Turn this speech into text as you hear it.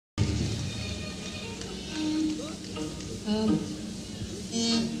I'm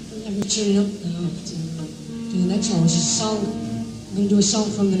tuning up now to do the next one, which is a song. I'm going to do a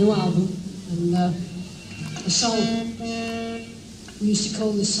song from the new album, and a song, we used to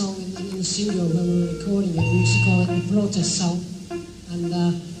call this song in the studio when we were recording it, we used to call it the protest song, and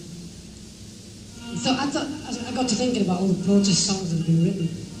I got to thinking about all the protest songs that have been written,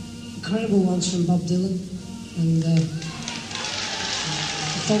 incredible ones from Bob Dylan, and the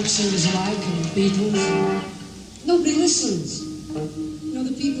folk singers alike, and the Beatles. And nobody listens. You know,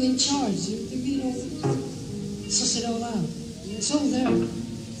 the people in charge, they suss it all out. It's all there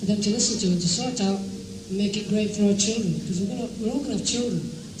for them to listen to and to sort out and make it great for our children, because we're all going to have children.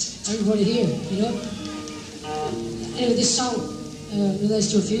 Everybody here, you know. Anyway, this song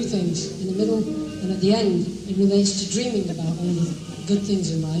relates to a few things. In the middle and at the end, it relates to dreaming about all the good things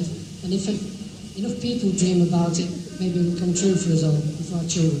in life. And if enough people dream about it, maybe it will come true for us all and for our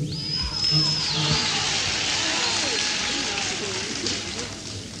children.